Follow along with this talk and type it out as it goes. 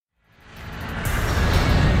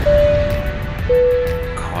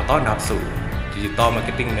ต้อนรับสู่ Digital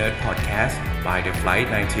Marketing Nerd Podcast by The Flight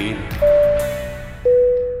 19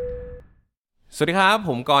 สวัสดีครับผ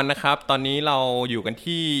มกรณ์นะครับตอนนี้เราอยู่กัน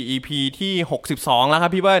ที่ EP ที่62แล้วครั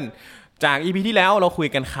บพี่เบิ้ลจาก EP ที่แล้วเราคุย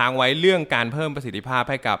กันค้างไว้เรื่องการเพิ่มประสิทธิภาพ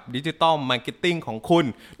ให้กับ Digital Marketing ของคุณ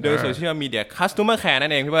โดย Social Media Customer Care นั่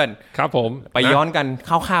นเองพี่เบิ้ลครับผมไปย้อนกันค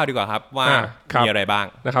ร่าวๆดีกว่าครับว่ามีอะไรบ้าง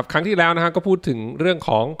นะครับครั้งที่แล้วนะฮะก็พูดถึงเรื่องข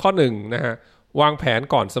องข้อ1นะฮะวางแผน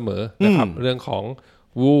ก่อนเสมอนะครับเรื่องของ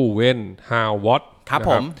Who When How What ครับ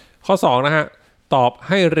ผมข้อ2นะฮะตอบใ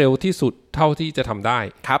ห้เร็วที่สุดเท่าที่จะทำได้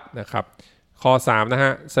ครับนะครับข้อ3นะฮ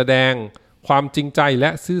ะแสดงความจริงใจและ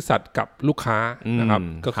ซื่อสัตย์กับลูกค้านะครับ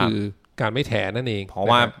ก็คือการไม่แถนั่นเองเพราะ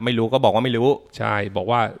ว่าไม่รู้ก็บอกว่าไม่รู้ใช่บอก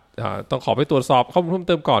ว่าต้องขอไปตรวจสอบข้อมูลเพิ่มเ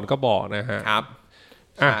ติมก่อนก็บอกนะฮะครับ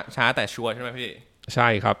ช้าแต่ชัวร์ใช่ไหมพี่ใช่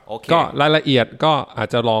ครับ okay. ก็รายละเอียดก็อาจ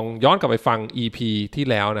จะลองย้อนกลับไปฟัง EP ที่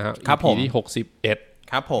แล้วนะครับ EP ที่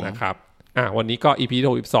61ครับผมนะครับวันนี้ก็ EP ที่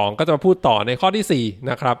62ก็จะมาพูดต่อในข้อที่4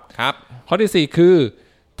นะครับครับข้อที่4คือ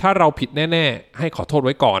ถ้าเราผิดแน่ๆให้ขอโทษไ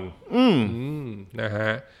ว้ก่อนนะฮะ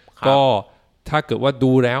ก็ถ้าเกิดว่า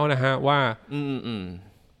ดูแล้วนะฮะว่า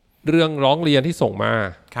เรื่องร้องเรียนที่ส่งมา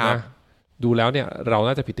นะดูแล้วเนี่ยเรา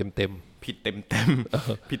น่าจะผิดเต็มผิดเต็ม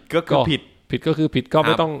ผิดก็คือผิดก็คือผิดก็ไ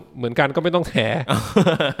ม่ต้องเหมือนกันก็ไม่ต้องแถ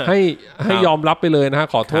ให้ยอมรับไปเลยนะฮะ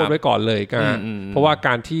ขอโทษไว้ก่อนเลยก็เพราะว่าก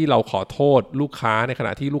ารที่เราขอโทษลูกค้าในขณ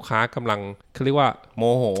ะที่ลูกค้ากำลังเขาเรียกว่าโม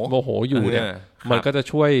โหอยู่เนี่ยมันก็จะ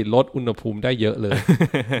ช่วยลดอุณหภูมิได้เยอะเลย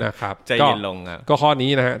นะครับใจเย็นลงก็ข้อนี้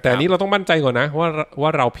นะฮะแต่อันนี้เราต้องมั่นใจก่อนนะว่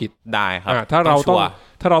าเราผิดได้ครับถ้าเรา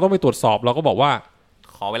ต้องไปตรวจสอบเราก็บอกว่า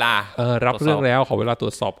ขอเวลารับเรื่องแล้วขอเวลาตร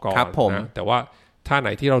วจสอบก่อนนะแต่ว่าถ้าไหน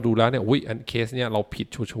ที่เราดูแล้วเนี่ยอันเคสเนี่ยเราผิด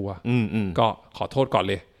ชัวร์ก็ขอโทษก่อน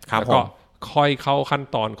เลยแล้วก็ค่อยเข้าขั้น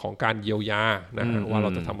ตอนของการเยียวยานะฮะว่าเรา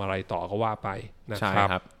จะทำอะไรต่อก็ว่าไปนะค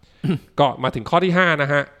รับก็มาถึงข้อที่5น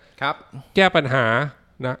ะฮะครับแก้ปัญหา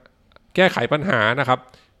นะแก้ไขปัญหานะครับ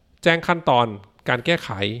แจ้งขั้นตอนการแก้ไ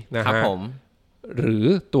ขนะฮะหรือ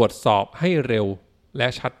ตรวจสอบให้เร็วและ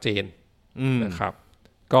ชัดเจนนะครับ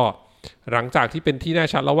ก็หลังจากที่เป็นที่แน่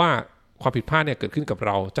ชัดแล้วว่าความผิดพลาดเนี่ยเกิดขึ้นกับเ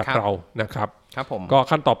ราจากเรานะครับครับผมก็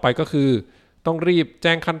ขั้นต่อไปก็คือต้องรีบแ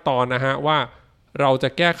จ้งขั้นตอนนะฮะว่าเราจะ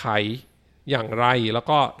แก้ไขอย่างไรแล้ว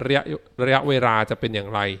ก็ระยะเวลาจะเป็นอย่าง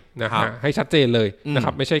ไรนะฮะให้ชัดเจนเลยนะค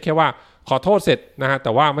รับไม่ใช่แค่ว่าขอโทษเสร็จนะฮะแ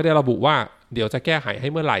ต่ว่าไม่ได้ระบุว่าเดี๋ยวจะแก้ไขให้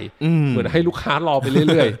เมื่อไหร่เหมือนให้ลูกค้ารอไปเ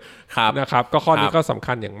รื่อยๆนะครับก็ข้อนี้ก็สำ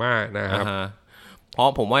คัญอย่างมากนะครับเพรา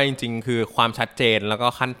ะผมว่าจริงๆคือความชัดเจนแล้วก็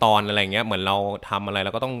ขั้นตอนอะไรเงี้ยเหมือนเราทำอะไรเร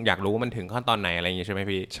าก็ต้องอยากรู้ว่ามันถึงขั้นตอนไหนอะไรอย่างงี้ใช่ไหม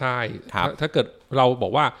พี่ใช่ถ้าเกิดเราบอ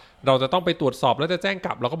กว่าเราจะต้องไปตรวจสอบแล้วจะแจ้งก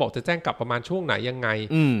ลับเราก็บอกจะแจ้งกลับประมาณช่วงไหนยังไง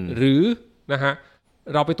หรือนะฮะ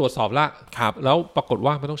เราไปตรวจสอบแล้วปรากฏ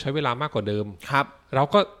ว่ามันต้องใช้เวลามากกว่าเดิมเรา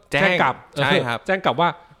ก็แจ้งกลับใช่ครับแจ้งกลับว่า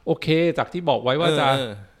โอเคจากที่บอกไว้ว่าจะ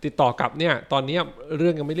ติดต่อกลับเนี่ยตอนนี้เรื่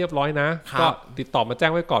องยังไม่เรียบร้อยนะก็ติดต่อมาแจ้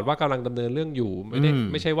งไว้ก่อนว่ากำลังดำเนินเรื่องอยู่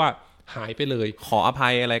ไม่ใช่ว่าหายไปเลยขออภั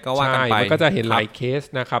ยอะไรก็ว่ากันไปมันก็จะเห็นหลายเคส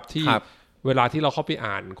นะครับที่เวลาที่เราเข้าไป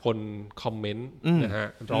อ่านคนคอมเมนต์นะฮะ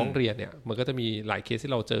ร้องเรียนเนี่ยมันก็จะมีหลายเคส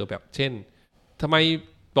ที่เราเจอแบบเช่นทำไม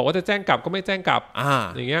บอกว่าจะแจ้งกลับก็ไม่แจ้งกลับ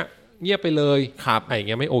อย่างเงี้ยเงียบไปเลยอย่างเ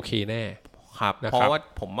งี้ยไม่โอเคแน่ครับเพราะว่า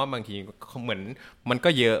ผมว่าบางทีเหมือนมันก็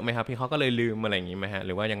เยอะไหมครับพี่เขาก็เลยลืมอะไรอย่างงี้ไหมฮะห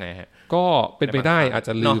รือว่ายังไงฮะก็เป็นไปได้อาจจ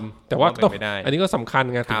ะลืมแต่ว่าอันนี้ก็สำคัญ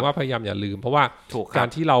ไงถึงว่าพยายามอย่าลืมเพราะว่าการ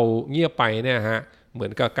ที่เราเงียบไปเนี่ยฮะเหมือ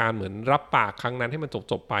นกับการเหมือนรับปากครั้งนั้นให้มัน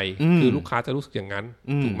จบไปคือลูกค้าจะรู้สึกอย่างนั้น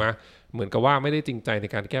ถูกไหมเหมือนกับว่าไม่ได้จริงใจใน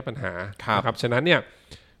การแก้ปัญหานะครับฉะนั้นเนี่ย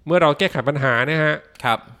เมื่อเราแก้ไขปัญหาเนี่ยฮะ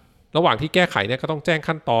ระหว่างที่แก้ไขเนี่ยก็ต้องแจ้ง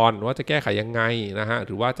ขั้นตอนว่าจะแก้ไขยังไงนะฮะห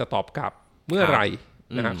รือว่าจะตอบกลับเมื่อไหร่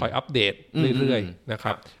นะฮะคอยอัปเดตเรื่อยๆนะค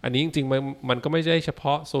รับอันนี้จริงๆมันก็ไม่ใช่เฉพ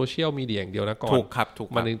าะโซเชียลมีเดียอย่างเดียวนะก่อนถูกครับ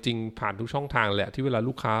มันจริงๆผ่านทุกช่องทางแหละที่เวลา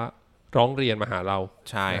ลูกค้าร้องเรียนมาหาเรา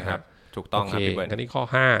ใช่ครับถูกต้องครับพี่เบิร์ดอันนี้ข้อ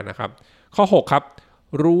5นะครับข้อ6ครับ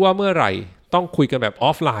รู้ว่าเมื่อไหร่ต้องคุยกันแบบอ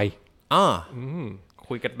อฟไลน์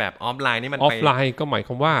คุยกันแบบออฟไลน์นี่มันออฟไลน์ก็หมายค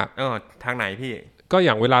วามว่าทางไหนพี่ก็อ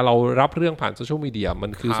ย่างเวลาเรารับเรื่องผ่านโซเชียลมีเดียมั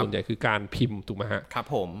นคือส่วนใหญ่คือการพิมพ์ถูกไหมฮะครับ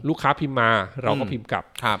ผมลูกค้าพิมพ์มาเราก็พิมพ์กลับ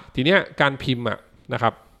ทีเนี้ยการพิมพ์นะครั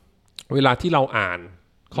บเวลาที่เราอ่าน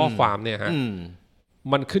ข้อความเนี่ยฮะ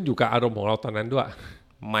มันขึ้นอยู่กับอารมณ์ของเราตอนนั้นด้วย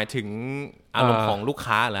หมายถึงอารมณ์ของลูก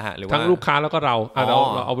ค้าเหรอฮะหรือว่าทั้งลูกค้าแล้วก็เราเ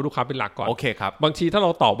อาลูกค้าเป็นหลักก่อนโอเคครับบางทีถ้าเรา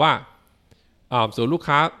ตอบว่าส่วนลูก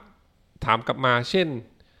ค้าถามกลับมาเช่น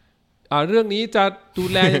เรื่องนี้จะดู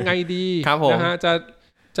แลยังไงดีนะฮะจ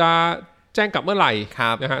ะแจ้งกลับเมื่อไหร่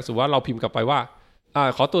นะฮะสมมติว่าเราพิมพ์กลับไปว่า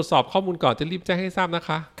ขอตรวจสอบข้อมูลก่อนจะรีบแจ้งให้ทราบนะค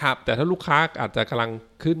ะแต่ถ้าลูกค้าอาจจะกำลัง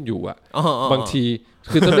ขึ้นอยู่บางที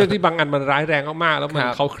คือเรื่องที่บางอันมันร้ายแรงมากๆแล้วมัน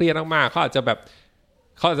เขาเครียดมากๆเขาอาจจ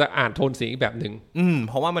ะอ่านโทนเสียงอีกแบบนึง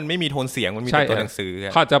เพราะว่ามันไม่มีโทนเสียงมันมีแต่ตัวหนังสือ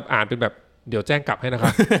เขาจะอ่านเป็นแบบ เดี๋ยวแจ้งกลับให้นะครั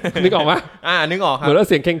บ นึกออกไหมนึกออกครับเหมือนว่า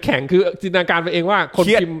เสียงแข็งๆคือจินตนาการไปเองว่าคน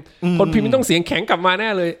พิมพ์ต้องเสียงแข็งกลับมาแน่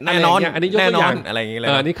เลยแน่นอนอันนี้ยกตัวอย่างอะไรอย่างเงี้ยเลย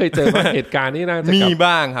อันนี้เคยเจอมาเหตุการณ์นี้น่าจะมี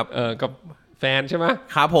บ้างครับกับแฟนใช่ไหม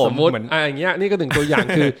ครับผมสมมติอย่างเงี้ยนี่ก็ถึงตัวอย่าง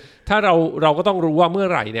คือถ้าเราก็ต้องรู้ว่าเมื่อ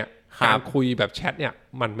ไหร่เนี่ยการคุยแบบแชทเนี่ย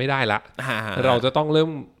มันไม่ได้ละเราจะต้องเริ่ม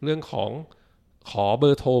เรื่องของขอเบอ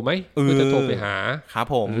ร์โทรไหมเพื่อจะโทรไปหาครับ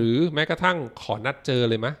ผมหรือแม้กระทั่งขอนัดเจอ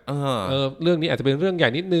เลยไหมเรื่องนี้อาจจะเป็นเรื่องใหญ่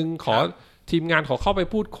นิดนึงขอทีมงานขอเข้าไป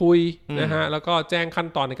พูดคุยนะฮะแล้วก็แจ้งขั้น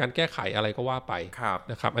ตอนในการแก้ไขอะไรก็ว่าไป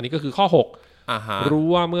นะครับอันนี้ก็คือข้อ6รู้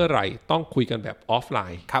ว่าเมื่อไหร่ต้องคุยกันแบบออฟไล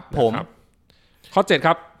น์ครับผมข้อ7ค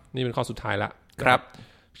รับนี่เป็นข้อสุดท้ายละครับ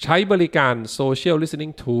ใช้บริการ social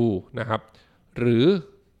listening tool นะครับหรือ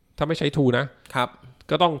ถ้าไม่ใช้ tool นะครับ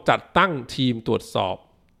ก็ต้องจัดตั้งทีมตรวจสอบ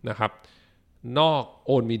นะครับนอก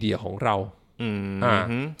own media ของเรา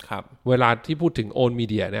ครับเวลาที่พูดถึง own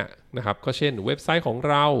media เนี่ยนะครับก็เช่นเว็บไซต์ของ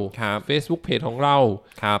เรา Facebook Page ของเรา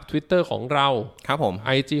Twitter ของเราครับผม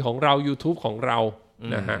IG ของเรา YouTube ของเรา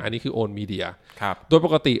นะฮะอันนี้คือ own media ครับโดยป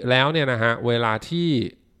กติแล้วเนี่ยนะฮะเวลาที่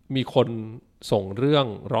มีคนส่งเรื่อง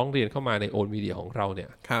ร้องเรียนเข้ามาใน own media ของเราเนี่ย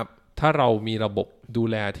ถ้าเรามีระบบดู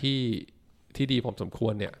แลที่ดีพอสมคว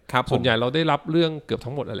รเนี่ยส่วนใหญ่เราได้รับเรื่องเกือบ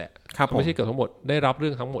ทั้งหมดนั่นแหละไม่ใช่เกือบทั้งหมดได้รับเรื่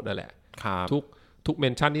องทั้งหมดนั่นแหละทุกเม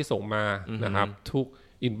นชั่นที่ส่งมานะครับทุก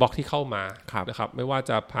อินบ็อกซ์ที่เข้ามานะครับไม่ว่า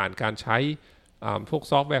จะผ่านการใช้พวก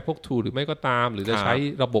ซอฟต์แวร์พวก tool หรือไม่ก็ตามหรือจะใช้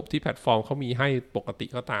ระบบที่แพลตฟอร์มเขามีให้ปกติ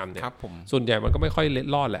ก็ตามเนี่ยส่วนใหญ่มันก็ไม่ค่อยเล็ด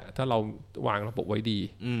ลอดแหละถ้าเราวางระบบไว้ดี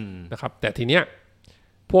นะครับแต่ทีเนี้ย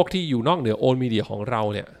พวกที่อยู่นอกเหนือ own media ของเรา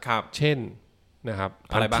เนี่ยเช่นนะครับ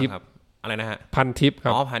อะไรบ้างครับอะไรนะฮะพันทิปค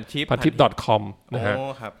รับพันทิป .com นะฮะ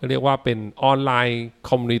เรียกว่าเป็นออนไลน์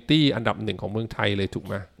คอมมูนิตี้อันดับ1ของเมืองไทยเลยถูก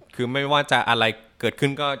ไหมคือไม่ว่าจะอะไรเกิดขึ้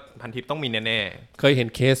นก็พันทิปต้องมีแน่ๆเคยเห็น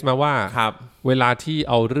เคสมาว่าเวลาที่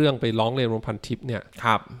เอาเรื่องไปร้องเรียนบนพันทิปเนี่ย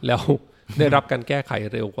แล้วได้รับการแก้ไข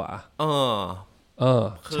เร็วกว่า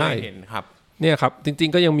ใช่เห็นครับเนี่ยครับจริง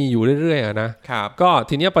ๆก็ยังมีอยู่เรื่อยๆนะครับก็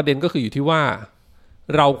ทีนี้ประเด็นก็คืออยู่ที่ว่า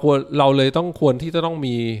เราเลยต้องควรที่จะต้อง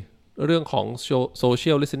มีเรื่องของ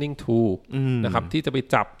social listening tool นะครับที่จะไป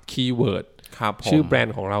จับคีย์เวิร์ดชื่อแบรน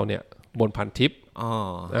ด์ของเราเนี่ยบนพันทิป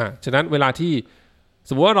ฉะนั้นเวลาที่ส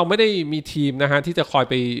มมติว่าเราไม่ได้มีทีมนะฮะที่จะคอย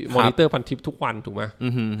ไปมอนิเตอร์พันทิปทุกวันถูกไหม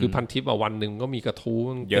คือพันทิปวันหนึ่งก็มีกระทู้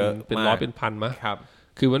เป็นร้อยเป็นพันมั้ย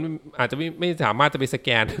คือมันอาจจะไม่สามารถจะไปสแก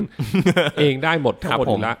น เองได้หมดทั้งหมด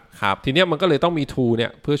อยู่แล้วทีเนี้ยมันก็เลยต้องมี tool เนี่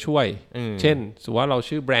ยเพื่อช่วยเช่นสมมติว่าเรา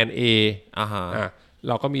ชื่อแบรนด์ A เ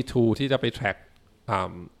ราก็มี tool ที่จะไป track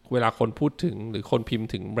เวลาคนพูดถึงหรือคนพิมพ์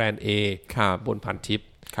ถึงแบรนด์ A บนพันทิป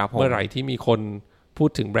เมื่อไหร่ที่มีคนพูด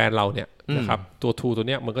ถึงแบรนด์เราเนี่ยนะครับตัว tool ตัวเ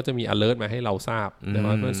นี้ยมันก็จะมี alert มาให้เราทราบนะค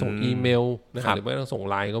รับมันส่งอีเมลนะครับหรือไม่ต้องส่ง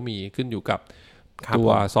ไลน์ก็มีขึ้นอยู่กับตัว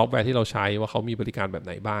ซอฟต์แวร์ที่เราใช้ว่าเขามีบริการแบบไ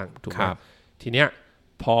หนบ้างถูกไหมทีเนี้ย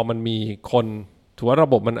พอมันมีคนถือว่าระ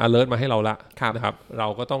บบมัน alert มาให้เราละนะครับเรา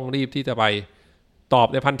ก็ต้องรีบที่จะไปตอบ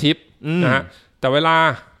ในพันทิปนะฮะแต่เวลา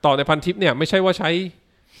ตอบในพันทิปเนี่ยไม่ใช่ว่าใช้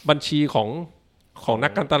บัญชีของนั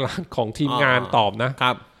กการตลาดของทีมงานตอบนะ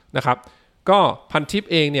ครับก็พันทิป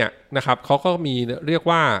เองเนี่ยนะครับเขาก็มีเรียก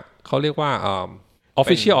ว่า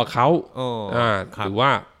official account หรือว่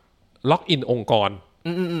าล็อกอินองค์กร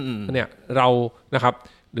เนี่ยเรานะครับ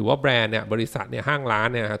หรือว่าแบรนด์เนี่ยบริษัทเนี่ยห้างร้าน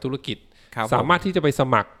เนี่ยธุรกิจสามารถที่จะไปส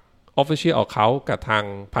มัคร official account กับทาง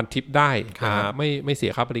พันทิปได้ไม่เสี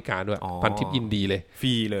ยค่าบริการด้วยพันทิปยินดีเลยฟ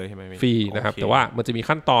รีเลยใช่ไหมฟรีนะครับแต่ว่ามันจะมี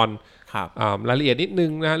ขั้นตอนรายละเอียดนิดนึ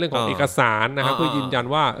งนะเรื่องของเอกสารนะครับเพื่อยืนยัน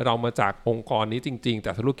ว่าเรามาจากองค์กรนี้จริงๆจ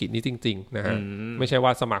ากธุรกิจนี้จริงๆนะฮะไม่ใช่ว่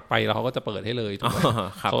าสมัครไปแล้วเขาก็จะเปิดให้เลยถูกไหม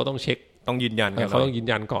เขาต้องเช็คต้องยืนยันเขาต้องยืน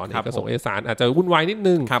ยันก่อนเอกสารเอกสารอาจจะวุ่นวายนิด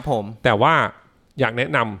นึงครับผมแต่ว่าอยากแนะ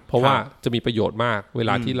นำเพราะว่าจะมีประโยชน์มากเว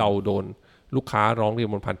ลาที่เราโดนลูกค้าร้องเรียน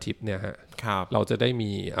บนพันทิปเนี่ยฮะเราจะได้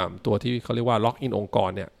มีตัวที่เขาเรียกว่าล็อกอินองค์กร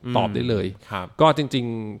เนี่ยตอบได้เลยก็จริง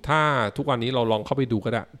ๆถ้าทุกวันนี้เราลองเข้าไปดูก็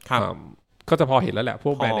ได้ก็จะพอเห็นแล้วแหละพ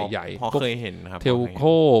วกแบรนด์ใหญ่ๆพอเคยเห็นครับเทลโค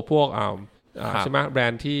พวกใช่ไหมแบร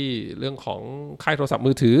นด์ที่เรื่องของค่ายโทรศัพท์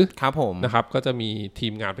มือถือครับผมนะครับก็จะมีที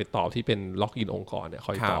มงานไปตอบที่เป็นล็อกอินองค์กรเนี่ยค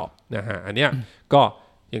อยตอบนะฮะอันเนี้ยก็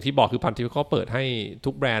อย่างที่บอกคือพันทิปเขาเปิดให้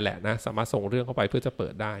ทุกแบรนด์แหละนะสามารถส่งเรื่องเข้าไปเพื่อจะเปิ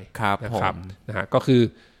ดได้นะครับนะฮะก็คือ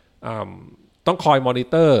ต้องคอยมอนิ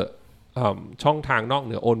เตอร์ช่องทางนอกเ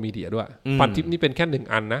หนือโอนมีเดียด้วยพันทิปนี่เป็นแค่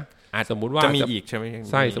1อันนะสมมุติว่าจะมีอีกใช่ไหม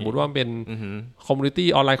ใช่สมมุติว่าเป็นคอมมูนิตี้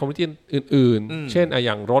ออนไลน์คอมมูนิตี้อื่นๆเช่นอ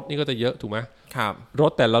ย่างรถนี่ก็จะเยอะถูกไหมร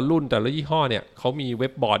ถแต่ละรุ่นแต่ละยี่ห้อเนี่ยเขามีเว็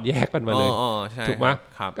บบอร์ดแยกกันมาเลยถูกไหม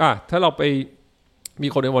ถ้าเราไปมี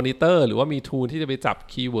คนในมอนิเตอร์หรือว่ามีทูลที่จะไปจับ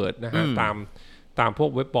คีย์เวิร์ดนะฮะตามพวก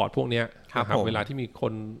เว็บบอร์ดพวกนี้นะครับเวลาที่มีค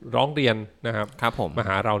นร้องเรียนนะครับมา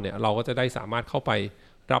หาเราเนี่ยเราก็จะได้สามารถเข้าไป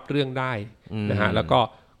รับเรื่องได้นะฮะแล้วก็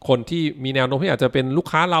คนที่มีแนวโน้มที่อาจจะเป็นลูก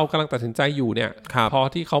ค้าเรากำลังตัดสินใจอยู่เนี่ยพอ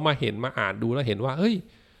ที่เขามาเห็นมาอ่านดูแล้วเห็นว่าเฮ้ย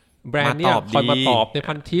แบรนด์เนี่ยคอยมาตอบใน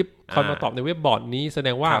พันทิปคอยมาตอบในเว็บบอร์ดนี้แสด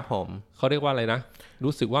งว่าเขาเรียกว่าอะไรนะ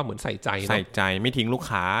รู้สึกว่าเหมือนใส่ใจไม่ทิ้งลูก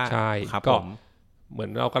ค้าใช่ก็เหมือน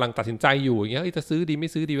เรากำลังตัดสินใจอยู่อย่างเงี้ยจะซื้อดีไม่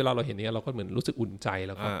ซื้อดีเวลาเราเห็นเนี้ยเราก็เหมือนรู้สึกอุ่นใจแ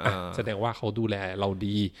ล้วก็แสดงว่าเขาดูแลเรา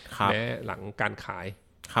ดีแม้หลังการขาย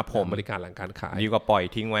ครับผมบริการหลังการขายดีกว่าปล่อย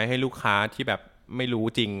ทิ้งไว้ให้ลูกค้าที่แบบไม่รู้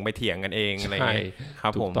จริงไปเถียงกันเองอะไรอย่างเงี้ยครั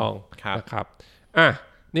บถูกต้องนะครับ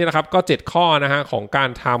นี่นะครับก็7ข้อนะฮะของการ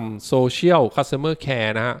ทำ Social Customer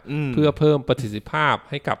Care นะฮะเพื่อเพิ่มประสิทธิภาพ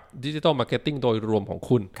ให้กับ Digital Marketing โดยรวมของ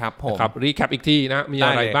คุณนะครับรีแคปอีกทีนะมีอ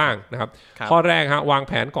ะไรบ้างนะครับข้อแรกฮะวางแ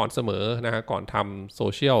ผนก่อนเสมอนะฮะก่อนทำ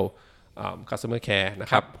Social Customer Care นะ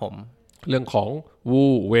ครับเรื่องของ Who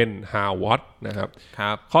When How What นะครับ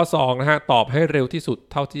ข้อ2นะฮะตอบให้เร็วที่สุด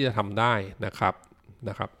เท่าที่จะทำได้นะครั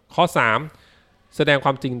บข้อ3แสดงคว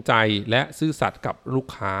ามจริงใจและซื่อสัตย์กับลูก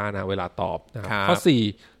ค้านะเวลาตอบนะครับข้อ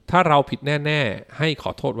4ถ้าเราผิดแน่ๆให้ข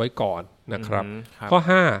อโทษไว้ก่อนนะครับข้อ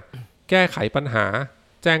5แก้ไขปัญหา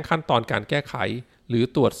แจ้งขั้นตอนการแก้ไขหรือ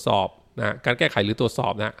ตรวจสอบนะการแก้ไขหรือตรวจสอ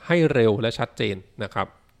บนะให้เร็วและชัดเจนนะครับ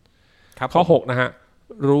ข้อ6นะฮะ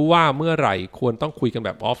รู้ว่าเมื่อไหร่ควรต้องคุยกันแบ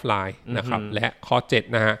บออฟไลน์นะครับและข้อ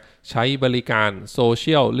7นะฮะใช้บริการ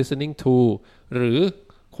Social Listening Tool หรือ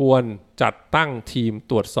ควรจัดตั้งทีม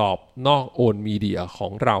ตรวจสอบนอกโอนมีเดียขอ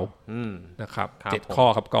งเรานะครับ7ข้อ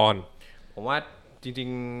ครับก่อนผมว่าจริง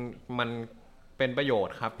ๆมันเป็นประโยช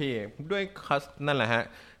น์ครับพี่ด้วยนั่นแหละฮะ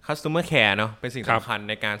customer care เนาะเป็นสิ่งสำคัญ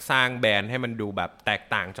ในการสร้างแบรนด์ให้มันดูแบบแตก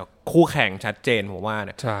ต่างจากคู่แข่งชัดเจนผมว่าเ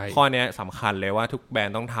นี่ยข้อนี้สำคัญเลยว่าทุกแบรน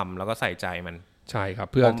ด์ต้องทำแล้วก็ใส่ใจมันใช่ครับ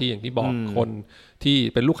เพื่อที่อย่างที่บอกคนที่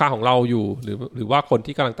เป็นลูกค้าของเราอยู่หรือว่าคน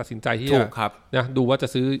ที่กำลังตัดสินใจที่จะนะดูว่าจะ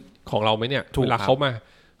ซื้อของเราไหมเนี่ยเวลาเข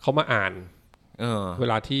ามาอ่านเว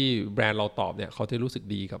ลาที่แบรนด์เราตอบเนี่ยเขาจะรู้สึก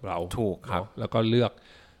ดีกับเราถูกครับแล้วก็เลือก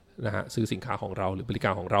นะฮะซื้อสินค้าของเราหรือบริกา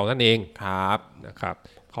รของเรานั่นเองครับนะครับ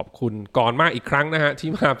ขอบคุณก่อนมากอีกครั้งนะฮะที่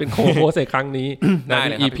มาเป็นโค้ชในครั้งนี้ใน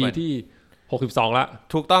EP ที่62ละ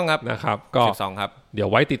ถูกต้องครับนะครับก็62ครับเดี๋ยว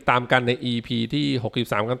ไว้ติดตามกันใน EP ที่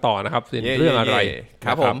63กันต่อนะครับเป็นเรื่องอะไรค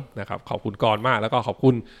รับผมนะครับขอบคุณก่อนมากแล้วก็ขอบคุ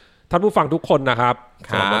ณท่านผู้ฟังทุกคนนะครับ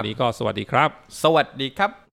สำหรับวันนี้ก็สวัสดีครับสวัสดีครับ